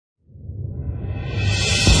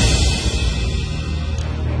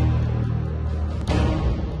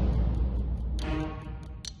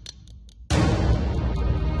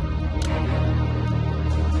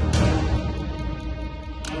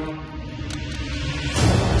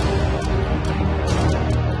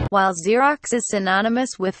while Xerox is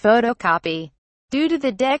synonymous with photocopy. Due to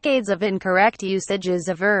the decades of incorrect usage as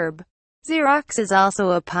a verb, Xerox is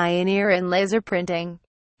also a pioneer in laser printing.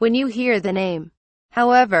 When you hear the name,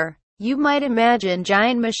 however, you might imagine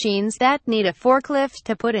giant machines that need a forklift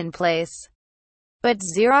to put in place. But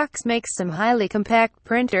Xerox makes some highly compact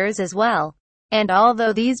printers as well. And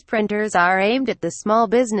although these printers are aimed at the small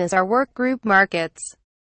business or workgroup markets,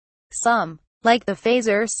 some, like the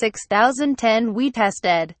Phaser 6010 we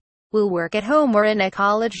tested, will work at home or in a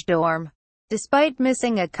college dorm, despite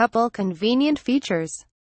missing a couple convenient features.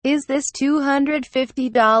 Is this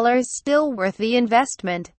 $250 still worth the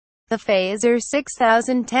investment? The Phaser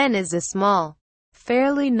 6010 is a small,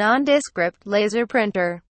 fairly nondescript laser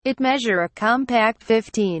printer. It measures a compact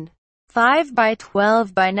 15.5 by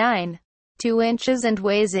 12 by 9.2 inches and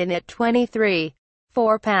weighs in at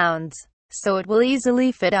 23.4 pounds, so it will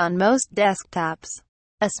easily fit on most desktops.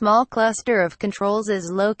 A small cluster of controls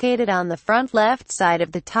is located on the front left side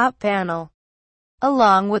of the top panel,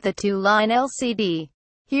 along with a 2-line LCD.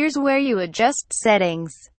 Here's where you adjust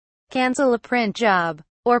settings, cancel a print job,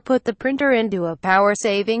 or put the printer into a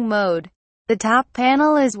power-saving mode. The top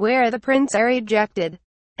panel is where the prints are ejected,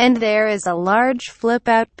 and there is a large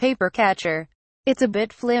flip-out paper catcher. It's a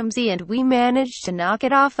bit flimsy and we managed to knock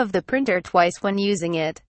it off of the printer twice when using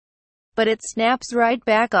it, but it snaps right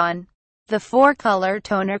back on. The 4-color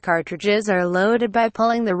toner cartridges are loaded by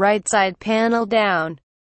pulling the right side panel down,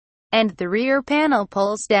 and the rear panel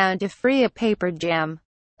pulls down to free a paper jam.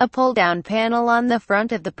 A pull-down panel on the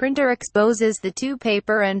front of the printer exposes the 2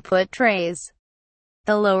 paper input trays.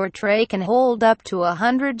 The lower tray can hold up to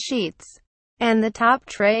 100 sheets, and the top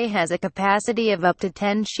tray has a capacity of up to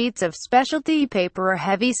 10 sheets of specialty paper or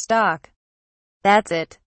heavy stock. That's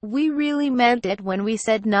it. We really meant it when we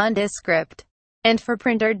said nondescript. And for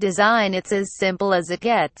printer design, it's as simple as it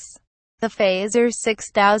gets. The Phaser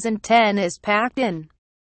 6010 is packed in